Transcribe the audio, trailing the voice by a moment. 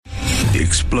The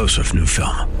explosive new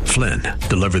film, Flynn,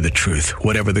 deliver the truth,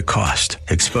 whatever the cost,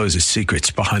 exposes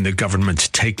secrets behind the government's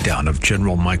takedown of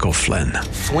General Michael Flynn.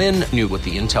 Flynn knew what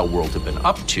the intel world had been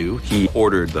up to. He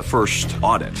ordered the first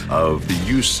audit of the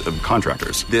use of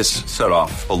contractors. This set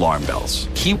off alarm bells.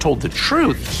 He told the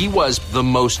truth. He was the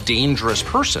most dangerous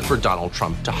person for Donald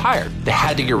Trump to hire. They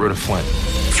had to get rid of Flynn.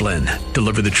 Flynn,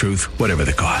 deliver the truth, whatever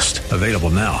the cost. Available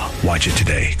now. Watch it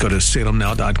today. Go to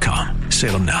salemnow.com.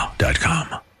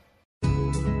 salemnow.com.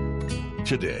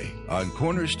 Today on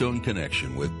Cornerstone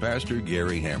Connection with Pastor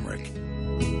Gary Hamrick.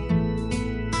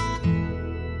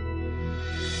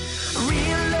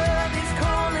 Real love is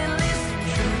calling, listen,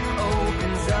 truth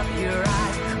opens up your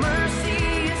eyes. Mercy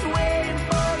is waiting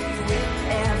for you with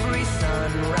every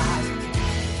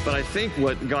sunrise. But I think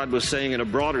what God was saying in a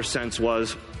broader sense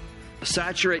was,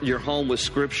 saturate your home with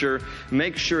Scripture.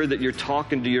 Make sure that you're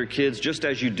talking to your kids just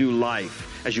as you do life.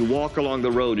 As you walk along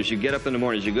the road, as you get up in the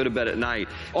morning, as you go to bed at night.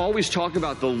 Always talk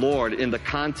about the Lord in the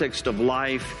context of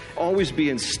life. Always be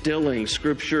instilling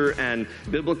Scripture and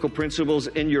biblical principles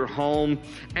in your home.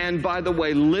 And by the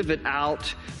way, live it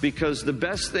out, because the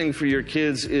best thing for your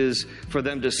kids is for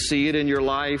them to see it in your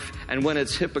life. And when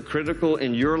it's hypocritical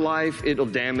in your life, it'll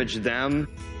damage them.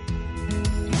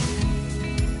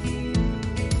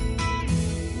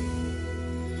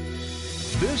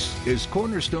 This is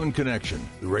Cornerstone Connection,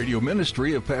 the radio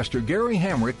ministry of Pastor Gary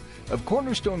Hamrick of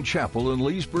Cornerstone Chapel in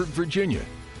Leesburg, Virginia.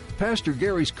 Pastor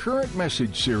Gary's current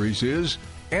message series is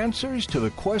Answers to the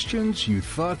Questions You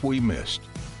Thought We Missed.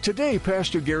 Today,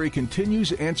 Pastor Gary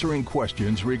continues answering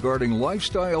questions regarding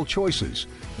lifestyle choices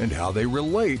and how they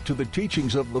relate to the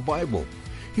teachings of the Bible.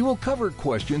 He will cover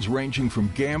questions ranging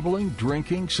from gambling,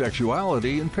 drinking,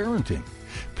 sexuality, and parenting.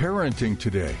 Parenting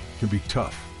today can be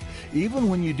tough. Even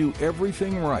when you do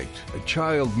everything right, a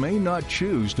child may not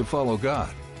choose to follow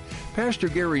God. Pastor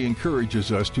Gary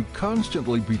encourages us to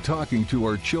constantly be talking to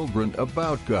our children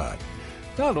about God.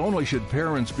 Not only should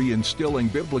parents be instilling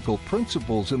biblical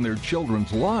principles in their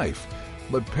children's life,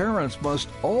 but parents must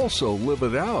also live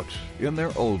it out in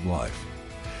their own life.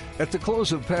 At the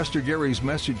close of Pastor Gary's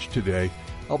message today,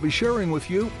 I'll be sharing with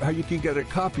you how you can get a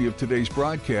copy of today's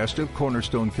broadcast of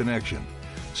Cornerstone Connection.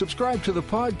 Subscribe to the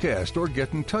podcast or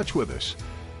get in touch with us.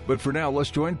 But for now, let's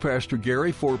join Pastor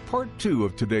Gary for part 2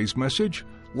 of today's message,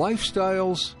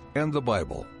 Lifestyles and the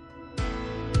Bible.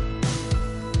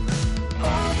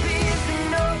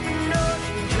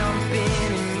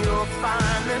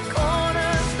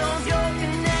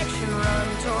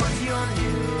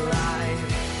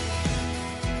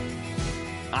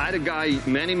 I had a guy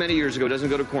many years ago, doesn't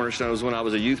go to Cornerstone, it was when I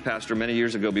was a youth pastor many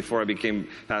years ago before I became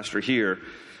pastor here,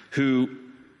 who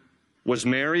was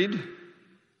married,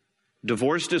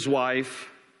 divorced his wife,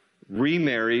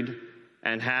 remarried,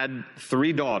 and had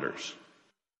 3 daughters.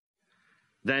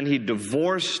 Then he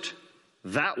divorced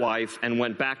that wife and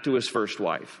went back to his first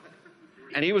wife.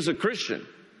 And he was a Christian.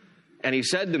 And he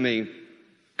said to me,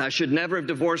 I should never have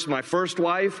divorced my first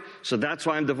wife, so that's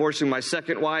why I'm divorcing my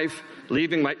second wife,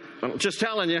 I'm just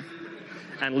telling you,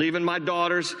 and leaving my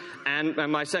daughters and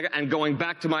my second, and going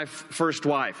back to my first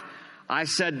wife. I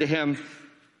said to him,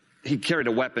 he carried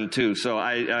a weapon too, so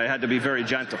I had to be very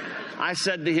gentle. I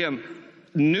said to him,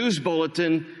 news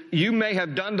bulletin, you may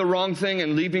have done the wrong thing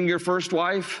in leaving your first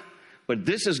wife, but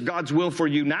this is God's will for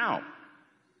you now.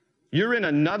 You're in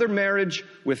another marriage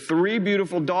with 3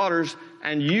 beautiful daughters,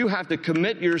 and you have to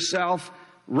commit yourself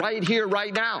right here,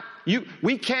 right now.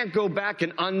 We can't go back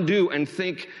and undo and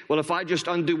think, well, if I just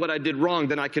undo what I did wrong,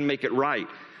 then I can make it right.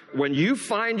 When you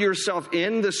find yourself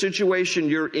in the situation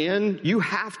you're in, you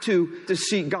have to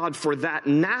seek God for that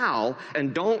now,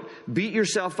 and don't beat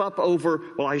yourself up over,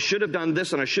 well, I should have done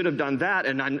this and I should have done that,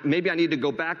 and maybe I need to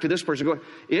go back to this person.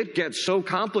 It gets so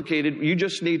complicated. You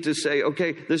just need to say,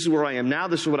 okay, this is where I am now,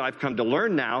 this is what I've come to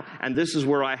learn now, and this is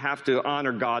where I have to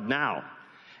honor God now.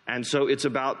 And so it's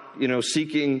about,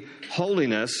 seeking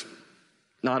holiness,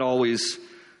 not always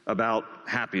about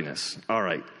happiness. All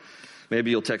right. Maybe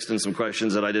you'll text in some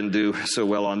questions that I didn't do so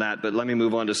well on that, but let me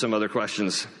move on to some other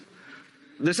questions.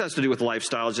 This has to do with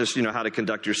lifestyles, just, how to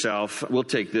conduct yourself. We'll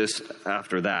take this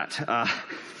after that.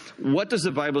 What does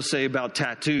the Bible say about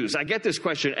tattoos? I get this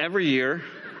question every year.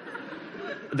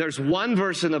 There's one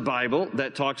verse in the Bible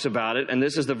that talks about it, and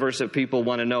this is the verse that people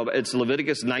want to know. It's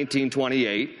Leviticus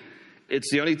 19:28. It's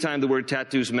the only time the word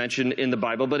tattoo is mentioned in the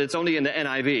Bible, but it's only in the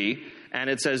NIV. And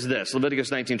it says this, Leviticus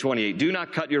 19:28, do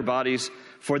not cut your bodies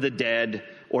for the dead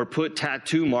or put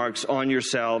tattoo marks on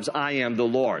yourselves. I am the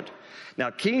Lord. Now,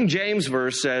 King James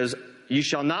verse says, you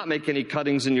shall not make any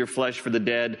cuttings in your flesh for the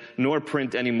dead, nor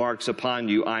print any marks upon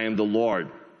you. I am the Lord.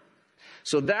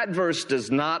 So that verse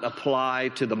does not apply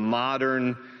to the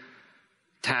modern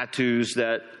tattoos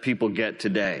that people get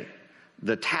today.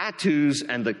 The tattoos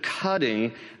and the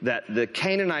cutting that the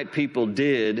Canaanite people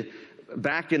did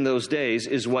back in those days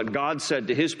is what God said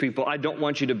to his people, I don't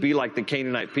want you to be like the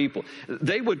Canaanite people.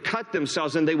 They would cut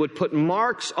themselves and they would put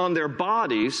marks on their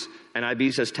bodies,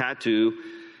 NIV says tattoo,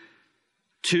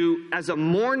 as a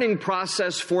mourning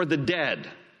process for the dead.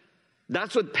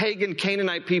 That's what pagan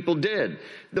Canaanite people did.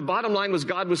 The bottom line was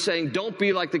God was saying, don't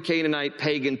be like the Canaanite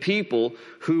pagan people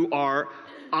who are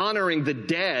honoring the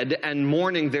dead and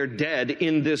mourning their dead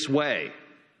in this way.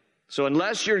 So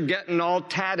unless you're getting all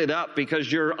tatted up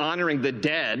because you're honoring the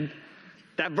dead,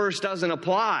 that verse doesn't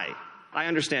apply. I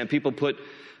understand people put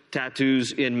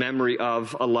tattoos in memory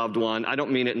of a loved one. I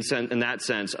don't mean it in that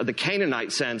sense. The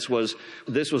Canaanite sense was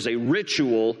this was a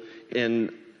ritual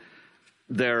in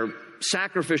their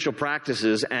sacrificial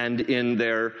practices and in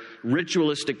their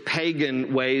ritualistic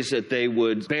pagan ways that they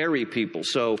would bury people.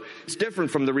 So it's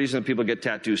different from the reason that people get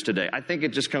tattoos today. I think it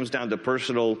just comes down to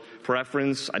personal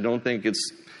preference. I don't think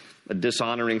it's a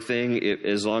dishonoring thing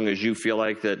as long as you feel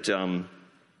like that,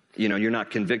 you're not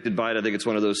convicted by it. I think it's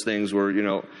one of those things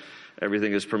where,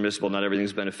 everything is permissible, not everything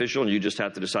is beneficial, and you just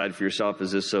have to decide for yourself,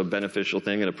 is this a beneficial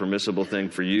thing and a permissible thing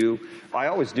for you? I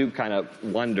always do kind of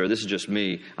wonder, this is just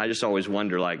me, I just always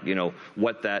wonder,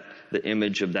 what the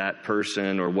image of that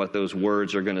person or what those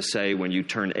words are going to say when you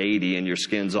turn 80 and your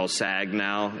skin's all sagged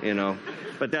now,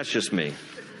 But that's just me.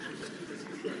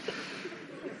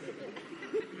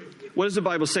 What does the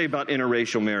Bible say about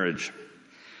interracial marriage?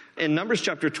 In Numbers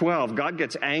chapter 12, God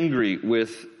gets angry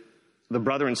with the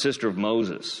brother and sister of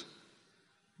Moses,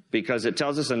 because it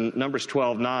tells us in Numbers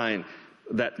 12:9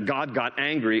 that God got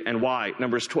angry, and why?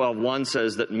 Numbers 12:1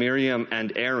 says that Miriam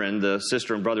and Aaron, the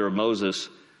sister and brother of Moses,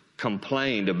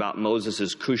 complained about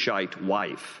Moses' Cushite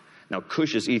wife. Now,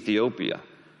 Cush is Ethiopia.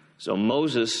 So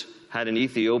Moses had an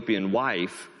Ethiopian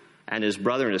wife, and his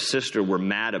brother and his sister were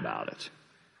mad about it.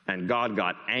 And God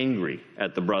got angry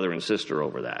at the brother and sister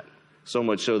over that. So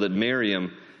much so that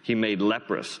Miriam, he made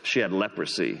leprous. She had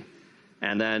leprosy.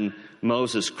 And then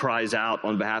Moses cries out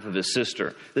on behalf of his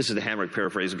sister. This is the Hamrick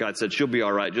paraphrase. God said, she'll be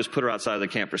all right. Just put her outside of the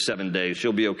camp for 7 days.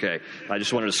 She'll be okay. I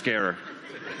just wanted to scare her.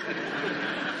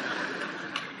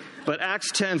 But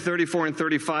Acts 10:34 and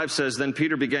 35 says, then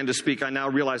Peter began to speak, I now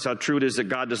realize how true it is that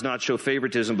God does not show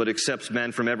favoritism, but accepts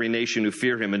men from every nation who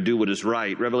fear him and do what is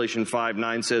right. Revelation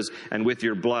 5:9 says, and with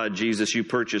your blood, Jesus, you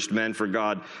purchased men for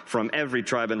God from every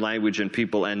tribe and language and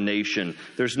people and nation.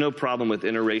 There's no problem with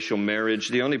interracial marriage.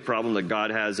 The only problem that God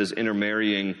has is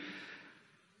intermarrying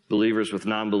believers with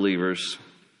non-believers.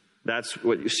 That's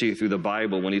what you see through the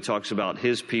Bible when he talks about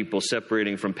his people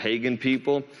separating from pagan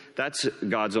people. That's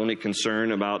God's only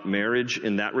concern about marriage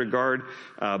in that regard.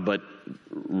 But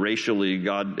racially,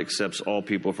 God accepts all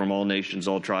people from all nations,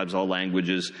 all tribes, all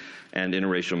languages, and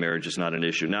interracial marriage is not an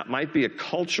issue. Now, it might be a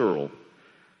cultural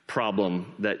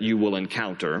problem that you will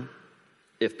encounter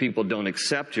if people don't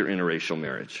accept your interracial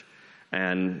marriage.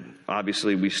 And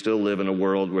obviously, we still live in a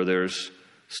world where there's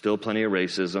still plenty of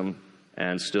racism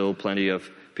and still plenty of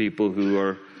people who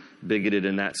are bigoted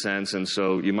in that sense, and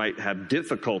so you might have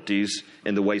difficulties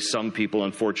in the way some people,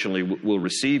 unfortunately, will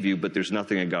receive you, but there's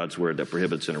nothing in God's Word that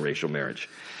prohibits interracial marriage.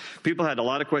 People had a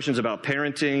lot of questions about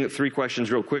parenting. 3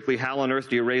 questions real quickly. How on earth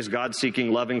do you raise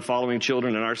God-seeking, loving, following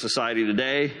children in our society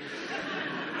today?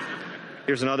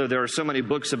 Here's another. There are so many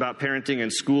books about parenting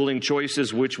and schooling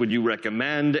choices. Which would you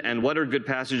recommend? And what are good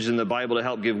passages in the Bible to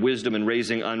help give wisdom in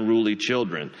raising unruly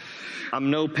children? I'm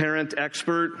no parent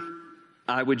expert.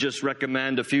 I would just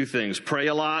recommend a few things. Pray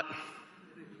a lot.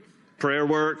 Prayer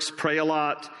works. Pray a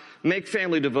lot. Make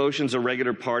family devotions a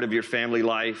regular part of your family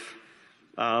life.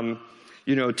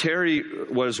 Terry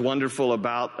was wonderful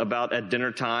about at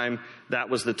dinner time. That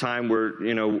was the time where,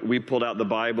 we pulled out the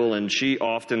Bible, and she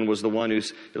often was the one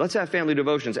who's, let's have family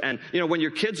devotions. And, when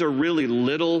your kids are really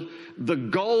little, the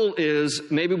goal is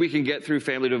maybe we can get through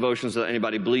family devotions without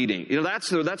anybody bleeding. That's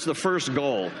the first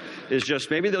goal, is just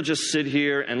maybe they'll just sit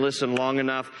here and listen long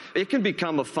enough. It can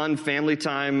become a fun family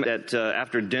time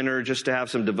after dinner, just to have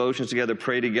some devotions together,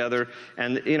 pray together.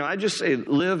 And, I just say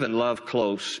live and love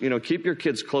close. Keep your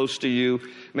kids close to you.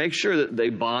 Make sure that they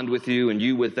bond with you and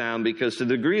you with them, because to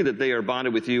the degree that they are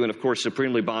bonded with you and, of course,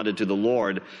 supremely bonded to the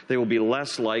Lord, they will be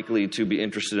less likely to be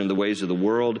interested in the ways of the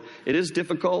world. It is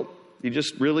difficult. You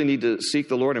just really need to seek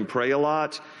the Lord and pray a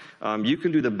lot. You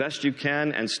can do the best you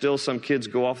can, and still some kids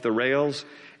go off the rails.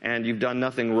 and you've done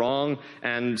nothing wrong.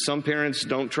 And some parents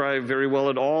don't try very well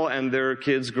at all, and their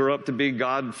kids grow up to be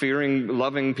God-fearing,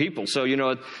 loving people. So,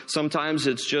 sometimes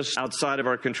it's just outside of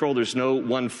our control. There's no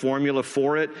one formula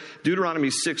for it. Deuteronomy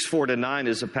 6:4-9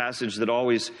 is a passage that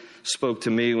always spoke to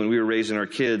me when we were raising our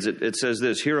kids. It says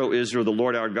this: "Hear, O Israel, the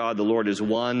Lord our God, the Lord is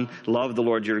one. Love the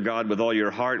Lord your God with all your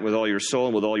heart, with all your soul,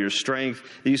 and with all your strength.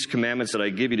 These commandments that I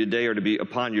give you today are to be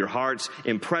upon your hearts.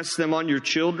 Impress them on your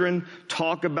children.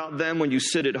 Talk about them when you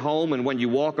sit at home and when you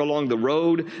walk along the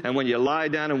road and when you lie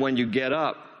down and when you get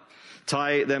up.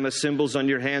 Tie them as symbols on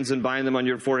your hands and bind them on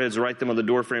your foreheads. Write them on the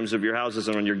doorframes of your houses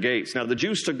and on your gates." Now, the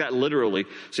Jews took that literally.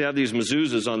 So you have these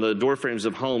mezuzahs on the doorframes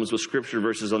of homes with scripture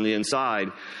verses on the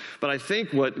inside. But I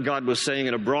think what God was saying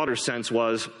in a broader sense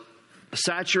was,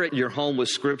 saturate your home with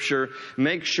Scripture.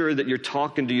 Make sure that you're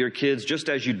talking to your kids just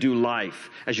as you do life,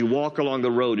 as you walk along the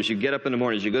road, as you get up in the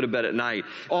morning, as you go to bed at night.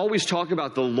 Always talk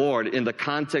about the Lord in the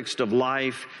context of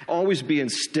life. Always be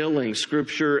instilling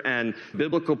Scripture and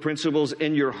biblical principles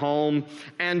in your home.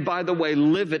 And by the way,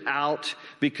 live it out,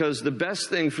 because the best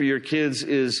thing for your kids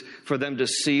is for them to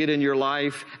see it in your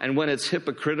life. And when it's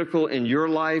hypocritical in your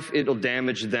life, it'll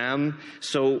damage them.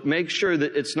 So make sure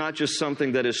that it's not just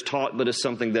something that is taught, but it's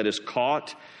something that is caught.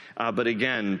 But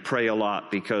again, pray a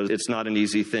lot, because it's not an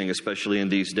easy thing, especially in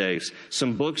these days.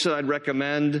 Some books that I'd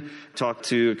recommend: talk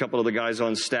to a couple of the guys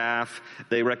on staff.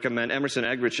 They recommend Emerson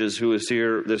Eggerich's, who was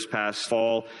here this past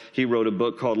fall. He wrote a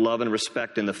book called Love and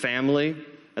Respect in the Family.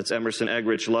 That's Emerson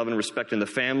Eggerich, Love and Respect in the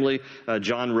Family.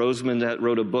 John Rosemond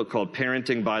wrote a book called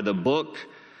Parenting by the Book.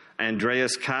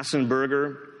 Andreas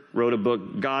Kassenberger wrote a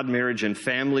book, God, Marriage, and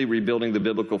Family, Rebuilding the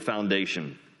Biblical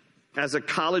Foundation. As a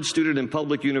college student in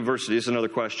public university, this is another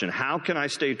question: how can I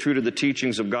stay true to the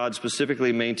teachings of God,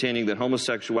 specifically maintaining that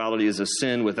homosexuality is a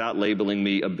sin without labeling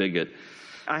me a bigot?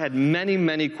 I had many,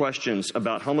 many questions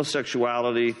about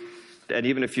homosexuality and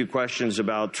even a few questions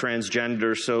about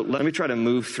transgender. So let me try to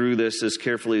move through this as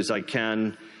carefully as I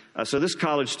can. So this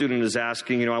college student is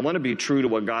asking, I want to be true to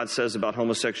what God says about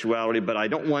homosexuality, but I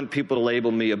don't want people to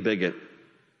label me a bigot.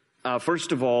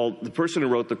 First of all, the person who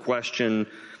wrote the question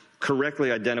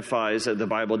correctly identifies that the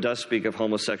Bible does speak of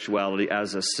homosexuality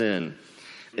as a sin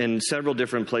in several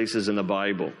different places in the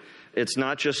Bible. It's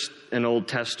not just an Old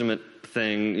Testament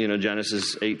thing,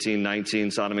 Genesis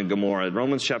 18:19, Sodom and Gomorrah.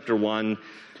 Romans chapter 1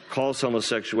 calls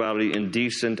homosexuality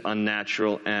indecent,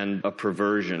 unnatural, and a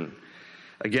perversion.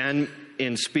 Again,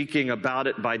 in speaking about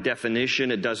it by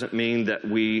definition, it doesn't mean that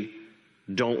we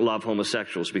don't love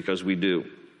homosexuals, because we do.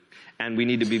 And we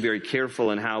need to be very careful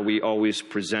in how we always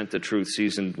present the truth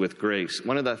seasoned with grace.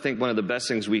 I think one of the best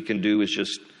things we can do is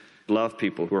just love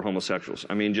people who are homosexuals.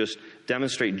 Just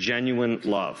demonstrate genuine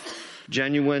love.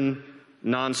 Genuine,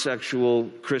 non-sexual,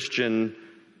 Christian,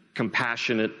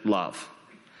 compassionate love.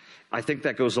 I think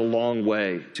that goes a long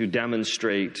way to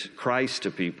demonstrate Christ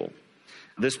to people.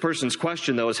 This person's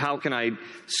question, though, is how can I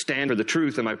stand for the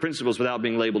truth and my principles without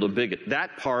being labeled a bigot?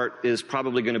 That part is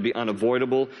probably going to be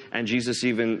unavoidable. And Jesus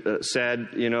even said,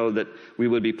 that we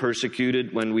would be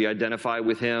persecuted when we identify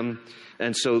with him.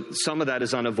 And so some of that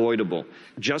is unavoidable.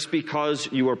 Just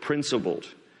because you are principled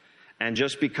and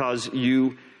just because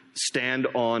you stand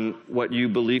on what you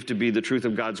believe to be the truth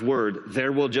of God's word,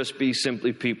 there will just be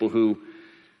simply people who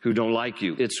don't like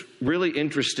you. It's really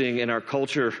interesting in our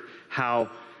culture how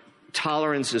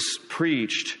tolerance is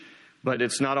preached, but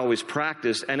it's not always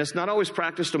practiced. And it's not always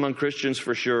practiced among Christians,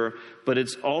 for sure, but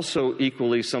it's also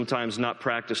equally sometimes not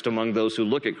practiced among those who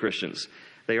look at Christians.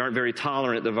 They aren't very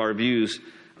tolerant of our views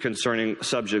concerning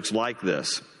subjects like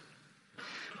this.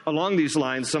 Along these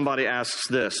lines, somebody asks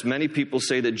this: many people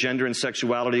say that gender and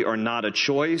sexuality are not a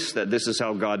choice, that this is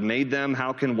how God made them.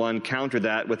 How can one counter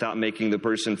that without making the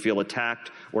person feel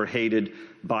attacked or hated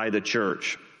by the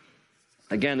church?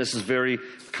 Again, this is a very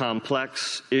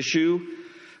complex issue.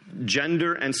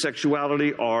 Gender and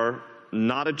sexuality are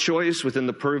not a choice within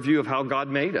the purview of how God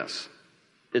made us.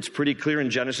 It's pretty clear in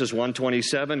Genesis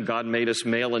 1:27, God made us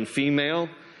male and female.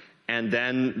 And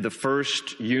then the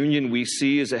first union we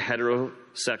see is a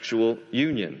heterosexual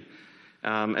union.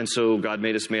 And so God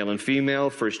made us male and female.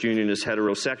 First union is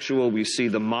heterosexual. We see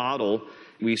the model.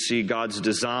 We see God's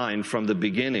design from the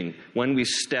beginning. When we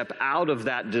step out of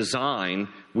that design,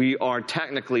 we are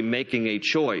technically making a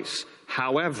choice.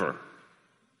 However,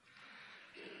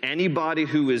 anybody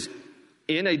who is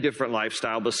in a different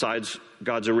lifestyle besides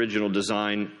God's original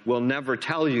design will never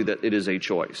tell you that it is a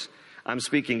choice. I'm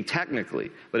speaking technically,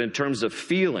 but in terms of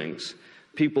feelings,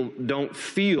 people don't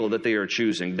feel that they are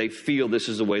choosing. They feel this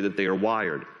is the way that they are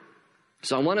wired.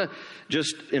 So I want to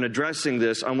just, in addressing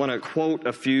this, I want to quote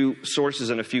a few sources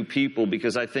and a few people,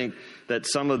 because I think that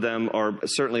some of them are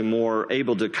certainly more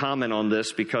able to comment on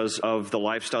this because of the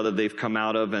lifestyle that they've come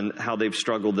out of and how they've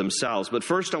struggled themselves. But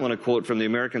first I want to quote from the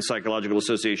American Psychological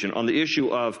Association on the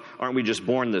issue of, aren't we just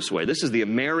born this way? This is the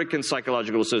American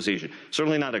Psychological Association,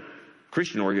 certainly not a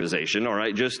Christian organization, all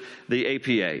right, just the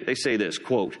APA. They say this,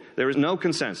 quote, there is no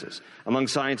consensus among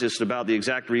scientists about the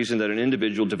exact reason that an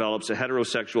individual develops a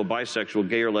heterosexual, bisexual,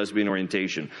 gay, or lesbian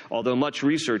orientation. Although much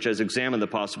research has examined the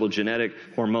possible genetic,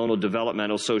 hormonal,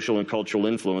 developmental, social, and cultural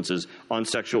influences on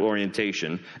sexual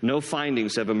orientation, no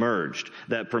findings have emerged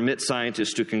that permit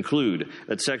scientists to conclude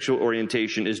that sexual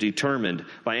orientation is determined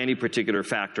by any particular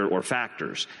factor or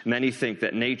factors. Many think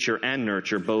that nature and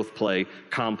nurture both play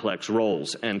complex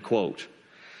roles, end quote.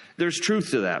 There's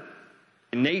truth to that.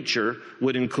 Nature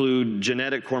would include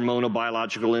genetic, hormonal,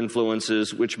 biological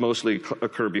influences, which mostly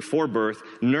occur before birth.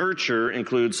 Nurture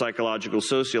includes psychological,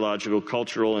 sociological,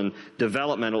 cultural, and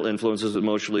developmental influences that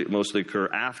mostly occur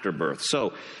after birth.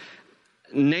 So,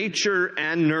 nature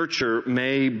and nurture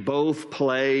may both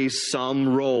play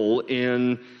some role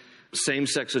in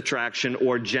same-sex attraction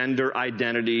or gender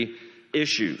identity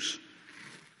issues.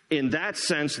 In that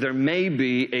sense, there may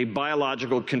be a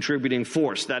biological contributing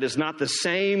force. That is not the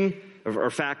same, or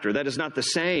factor, that is not the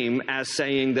same as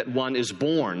saying that one is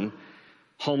born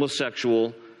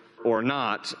homosexual or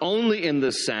not, only in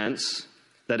the sense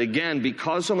that, again,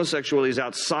 because homosexuality is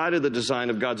outside of the design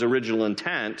of God's original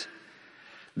intent,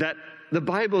 that the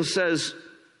Bible says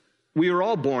we are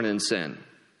all born in sin.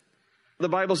 The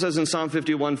Bible says in Psalm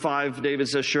 51:5, David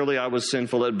says, surely I was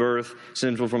sinful at birth,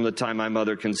 sinful from the time my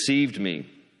mother conceived me.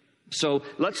 So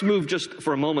let's move just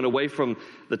for a moment away from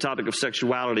the topic of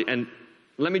sexuality, and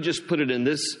let me just put it in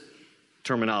this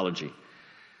terminology.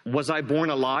 Was I born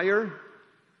a liar?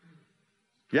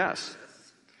 Yes.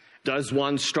 Does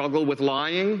one struggle with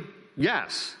lying?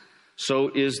 Yes. So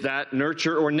is that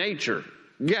nurture or nature?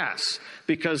 Yes.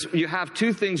 Because you have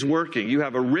two things working. You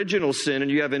have original sin and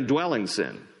you have indwelling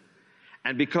sin.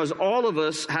 And because all of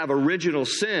us have original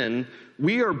sin,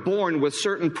 we are born with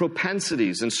certain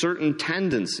propensities and certain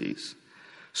tendencies.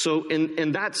 So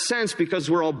in that sense, because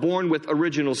we're all born with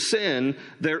original sin,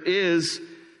 there is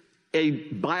a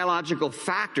biological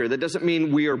factor. That doesn't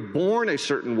mean we are born a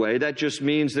certain way. That just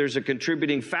means there's a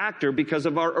contributing factor because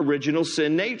of our original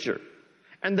sin nature.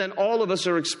 And then all of us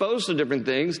are exposed to different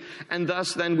things, and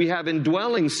thus then we have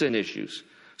indwelling sin issues.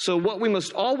 So what we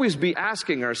must always be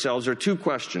asking ourselves are two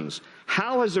questions.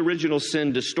 How has original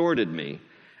sin distorted me?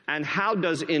 And how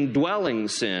does indwelling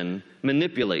sin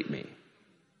manipulate me?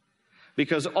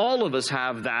 Because all of us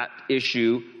have that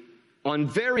issue on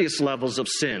various levels of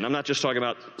sin. I'm not just talking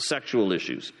about sexual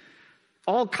issues.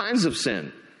 All kinds of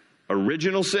sin.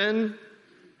 Original sin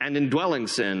and indwelling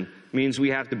sin means we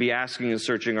have to be asking and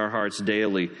searching our hearts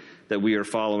daily that we are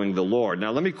following the Lord.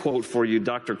 Now let me quote for you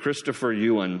Dr. Christopher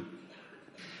Yuan,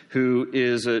 who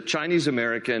is a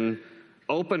Chinese-American,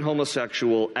 open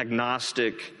homosexual,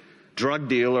 agnostic, drug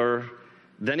dealer.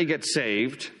 Then he gets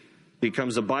saved,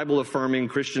 becomes a Bible-affirming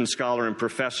Christian scholar and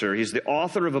professor. He's the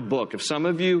author of a book. If some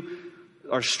of you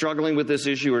are struggling with this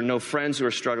issue or know friends who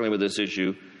are struggling with this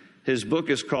issue, his book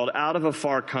is called Out of a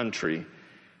Far Country.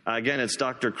 Again, it's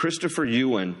Dr. Christopher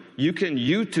Yuan. You can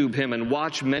YouTube him and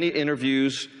watch many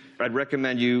interviews. I'd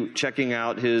recommend you checking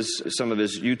out some of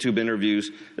his YouTube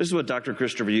interviews. This is what Dr.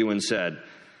 Christopher Yuan said.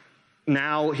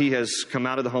 Now he has come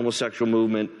out of the homosexual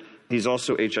movement. He's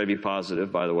also HIV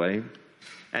positive, by the way.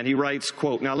 And he writes,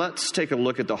 quote, now let's take a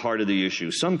look at the heart of the issue.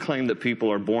 Some claim that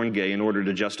people are born gay in order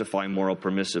to justify moral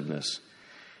permissiveness.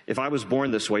 If I was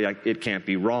born this way, it can't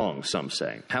be wrong, some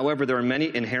say. However, there are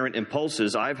many inherent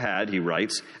impulses I've had, he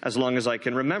writes, as long as I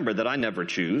can remember, that I never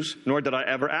choose, nor did I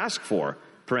ever ask for.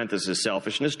 Parenthesis,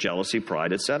 selfishness, jealousy,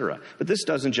 pride, etc. But this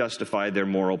doesn't justify their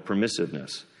moral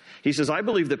permissiveness. He says, I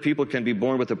believe that people can be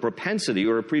born with a propensity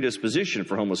or a predisposition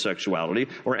for homosexuality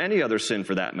or any other sin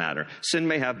for that matter. Sin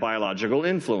may have biological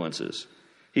influences.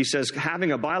 He says,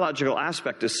 having a biological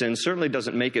aspect of sin certainly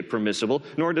doesn't make it permissible,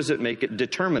 nor does it make it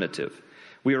determinative.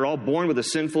 We are all born with a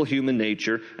sinful human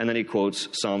nature, and then he quotes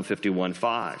Psalm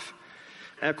 51:5.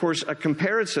 And of course, a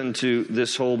comparison to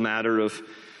this whole matter of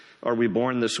are we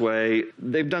born this way?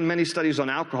 They've done many studies on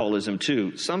alcoholism,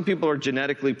 too. Some people are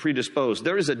genetically predisposed.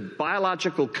 There is a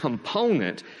biological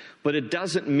component, but it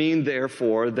doesn't mean,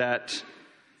 therefore, that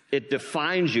it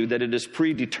defines you, that it is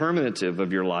predeterminative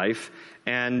of your life,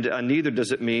 and neither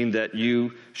does it mean that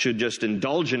you should just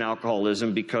indulge in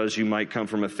alcoholism because you might come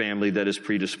from a family that is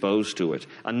predisposed to it.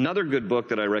 Another good book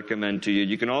that I recommend to you,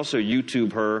 you can also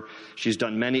YouTube her. She's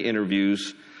done many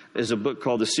interviews. is a book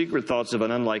called The Secret Thoughts of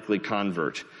an Unlikely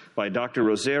Convert by Dr.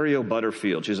 Rosario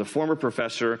Butterfield. She's a former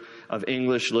professor of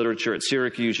English literature at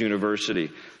Syracuse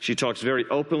University. She talks very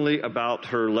openly about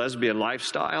her lesbian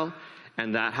lifestyle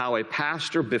and that how a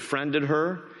pastor befriended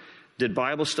her, did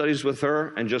Bible studies with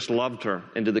her, and just loved her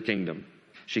into the kingdom.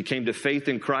 She came to faith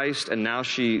in Christ, and now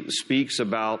she speaks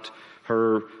about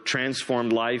her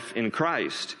transformed life in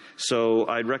Christ. So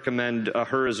I'd recommend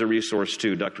her as a resource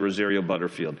too, Dr. Rosario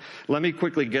Butterfield. Let me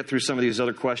quickly get through some of these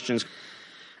other questions.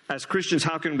 As Christians,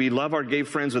 how can we love our gay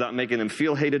friends without making them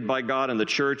feel hated by God and the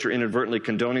church or inadvertently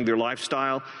condoning their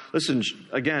lifestyle? Listen,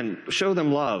 again, show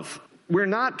them love. We're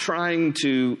not trying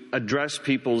to address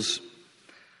people's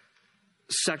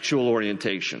sexual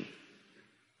orientation.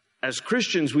 As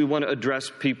Christians, we want to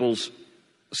address people's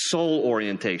soul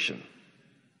orientation.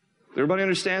 Everybody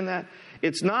understand that?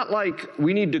 It's not like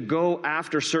we need to go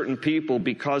after certain people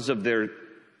because of their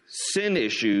sin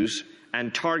issues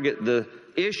and target the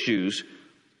issues.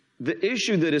 The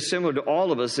issue that is similar to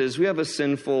all of us is we have a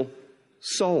sinful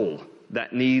soul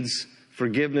that needs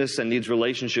forgiveness and needs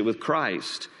relationship with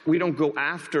Christ. We don't go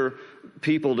after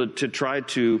people to try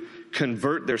to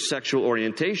convert their sexual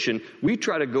orientation. We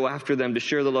try to go after them to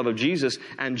share the love of Jesus,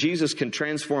 and Jesus can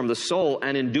transform the soul,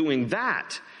 and in doing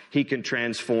that, He can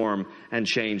transform and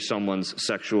change someone's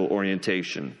sexual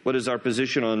orientation. What is our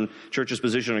position on, church's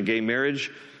position on gay marriage?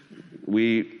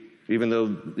 Even though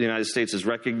the United States has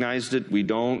recognized it, we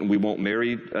won't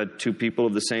marry two people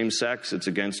of the same sex. It's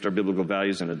against our biblical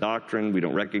values and a doctrine. We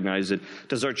don't recognize it.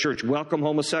 Does our church welcome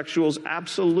homosexuals?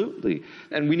 Absolutely.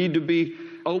 And we need to be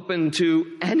open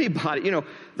to anybody.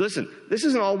 Listen, this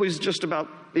isn't always just about,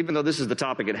 even though this is the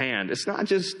topic at hand, it's not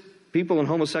just people in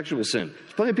homosexual sin.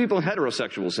 There's plenty of people in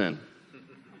heterosexual sin.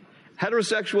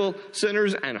 Heterosexual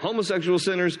sinners and homosexual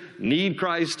sinners need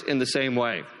Christ in the same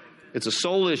way. It's a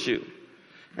soul issue.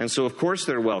 And so, of course,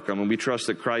 they're welcome, and we trust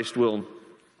that Christ will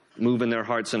move in their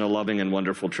hearts in a loving and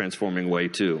wonderful, transforming way,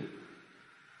 too.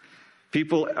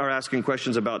 People are asking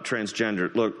questions about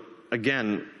transgender. Look,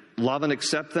 again, love and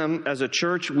accept them. As a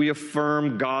church, we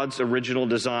affirm God's original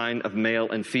design of male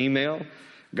and female.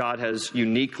 God has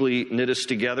uniquely knit us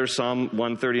together. Psalm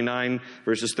 139,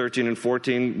 verses 13 and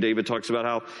 14, David talks about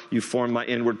how you formed my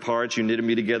inward parts, you knitted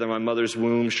me together in my mother's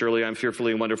womb, surely I'm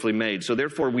fearfully and wonderfully made. So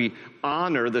therefore we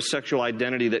honor the sexual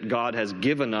identity that God has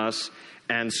given us,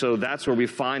 and so that's where we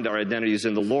find our identities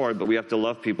in the Lord, but we have to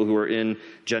love people who are in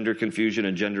gender confusion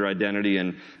and gender identity,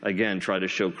 and again, try to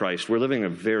show Christ. We're living in a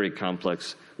very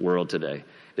complex world today.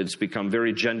 It's become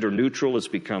very gender neutral. It's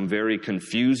become very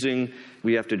confusing.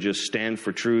 We have to just stand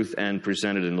for truth and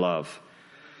present it in love.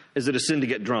 Is it a sin to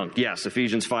get drunk? Yes,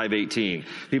 Ephesians 5:18.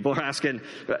 People are asking,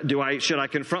 should I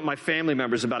confront my family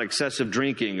members about excessive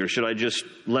drinking, or should I just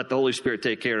let the Holy Spirit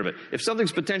take care of it? If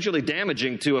something's potentially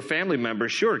damaging to a family member,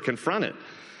 sure, confront it.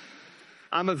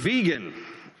 I'm a vegan.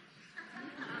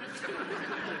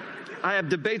 I have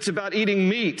debates about eating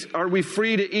meat. Are we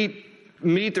free to eat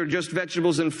meat or just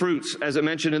vegetables and fruits, as I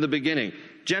mentioned in the beginning?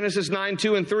 Genesis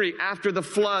 9:2 and 3, after the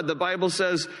flood, the Bible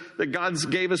says that God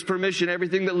gave us permission.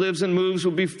 Everything that lives and moves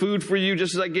will be food for you.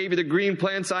 Just as I gave you the green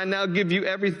plants, I now give you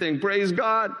everything. Praise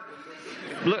God.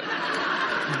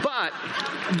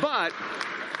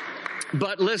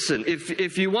 But listen,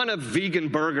 if you want a vegan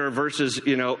burger versus,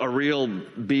 a real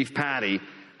beef patty,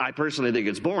 I personally think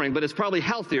it's boring, but it's probably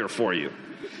healthier for you.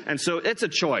 And so it's a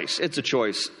choice. It's a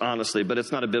choice, honestly, but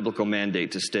it's not a biblical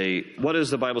mandate to stay. What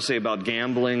does the Bible say about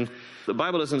gambling? The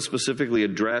Bible doesn't specifically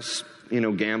address,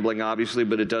 gambling, obviously,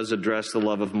 but it does address the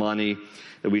love of money,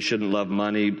 that we shouldn't love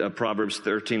money. Proverbs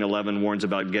 13:11 warns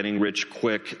about getting rich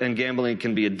quick, and gambling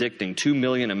can be addicting. 2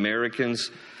 million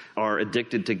Americans are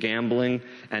addicted to gambling,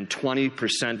 and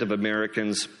 20% of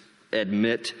Americans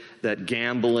admit that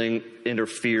gambling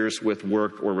interferes with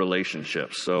work or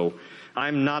relationships. So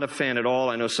I'm not a fan at all.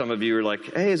 I know some of you are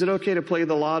like, hey, is it okay to play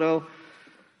the lotto?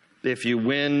 If you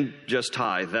win, just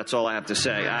tithe. That's all I have to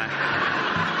say.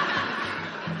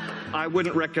 I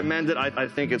wouldn't recommend it. I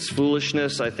think it's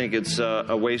foolishness. I think it's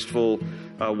a wasteful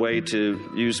way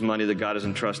to use money that God has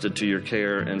entrusted to your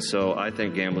care. And so I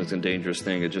think gambling's a dangerous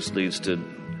thing. It just leads to,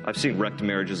 I've seen wrecked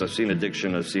marriages. I've seen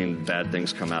addiction. I've seen bad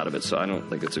things come out of it. So I don't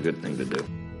think it's a good thing to do.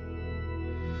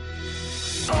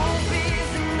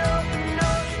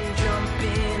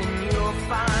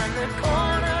 Find the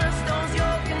cornerstones,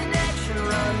 your connection,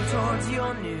 run towards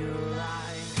your new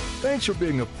life. Thanks for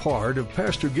being a part of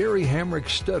Pastor Gary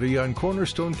Hamrick's study on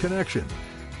Cornerstone Connection.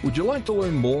 Would you like to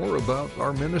learn more about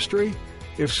our ministry?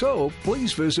 If so,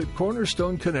 please visit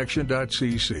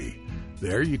cornerstoneconnection.cc.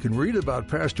 There you can read about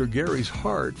Pastor Gary's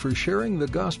heart for sharing the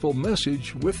gospel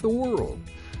message with the world.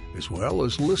 as well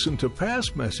as listen to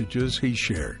past messages he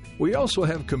shared. We also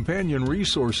have companion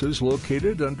resources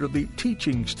located under the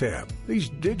Teachings tab. These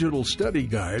digital study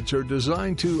guides are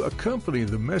designed to accompany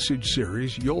the message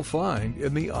series you'll find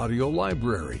in the audio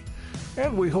library.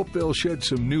 And we hope they'll shed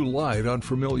some new light on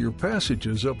familiar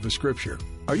passages of the Scripture.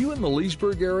 Are you in the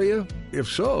Leesburg area? If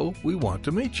so, we want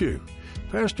to meet you.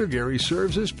 Pastor Gary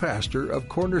serves as pastor of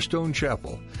Cornerstone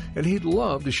Chapel, and he'd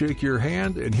love to shake your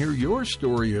hand and hear your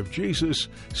story of Jesus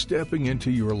stepping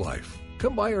into your life.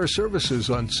 Come by our services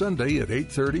on Sunday at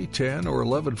 8:30, 10, or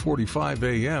 11:45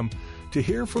 a.m. to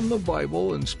hear from the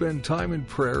Bible and spend time in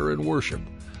prayer and worship.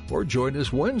 Or join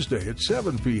us Wednesday at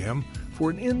 7 p.m. for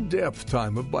an in-depth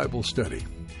time of Bible study.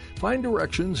 Find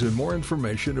directions and more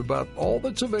information about all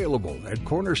that's available at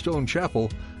Cornerstone Chapel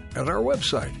at our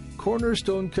website,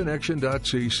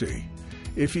 cornerstoneconnection.cc.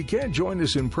 If you can't join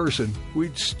us in person,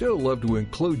 we'd still love to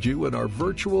include you in our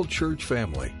virtual church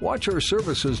family. Watch our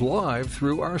services live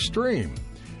through our stream.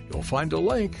 You'll find a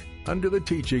link under the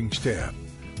Teachings tab.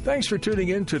 Thanks for tuning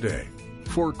in today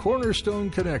for Cornerstone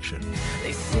Connection.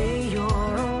 They say you're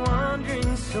a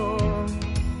wandering soul,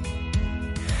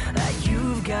 that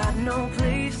you've got no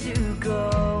place to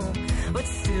go, but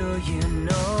still you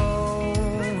know,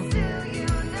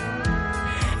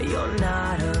 you're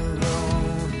not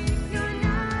alone.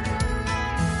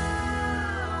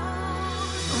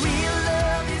 Real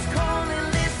love is calling,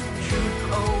 listen,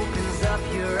 truth opens up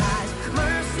your eyes.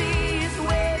 Mercy is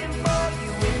waiting for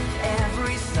you with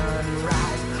every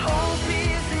sunrise. Hope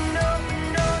is an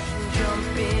open ocean,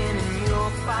 jump in and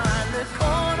you'll find the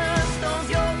cornerstones,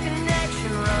 your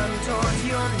connection, run towards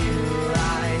your new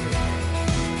life.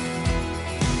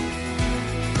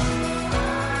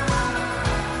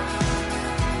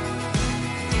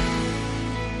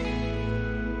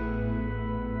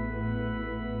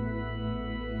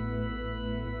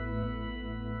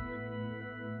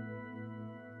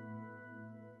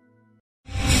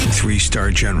 Three-star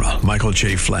General Michael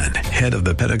J. Flynn, head of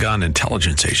the Pentagon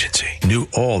Intelligence Agency, knew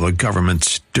all the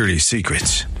government's dirty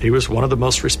secrets. He was one of the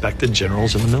most respected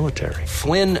generals in the military.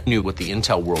 Flynn knew what the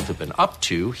intel world had been up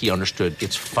to. He understood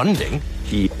its funding.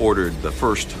 He ordered the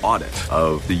first audit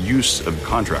of the use of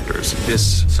contractors.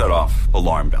 This set off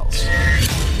alarm bells.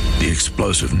 The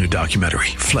explosive new documentary,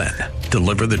 Flynn,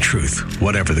 Deliver the Truth,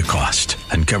 Whatever the Cost,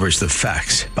 uncovers the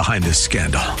facts behind this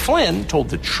scandal. Flynn told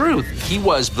the truth. He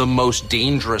was the most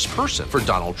dangerous person for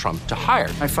Donald Trump to hire.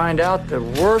 I find out the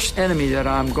worst enemy that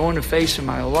I'm going to face in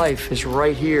my life is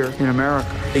right here in America.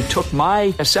 They took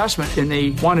my assessment and they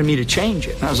wanted me to change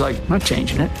it. And I was like, I'm not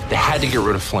changing it. They had to get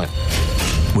rid of Flynn.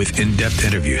 With in-depth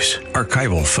interviews,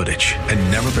 archival footage,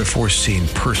 and never-before-seen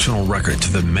personal records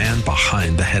of the man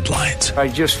behind the headlines. I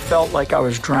just felt like I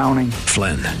was drowning.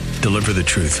 Flynn, Deliver the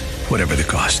Truth, Whatever the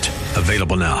Cost.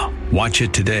 Available now. Watch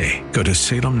it today. Go to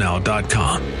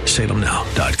salemnow.com.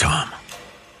 salemnow.com.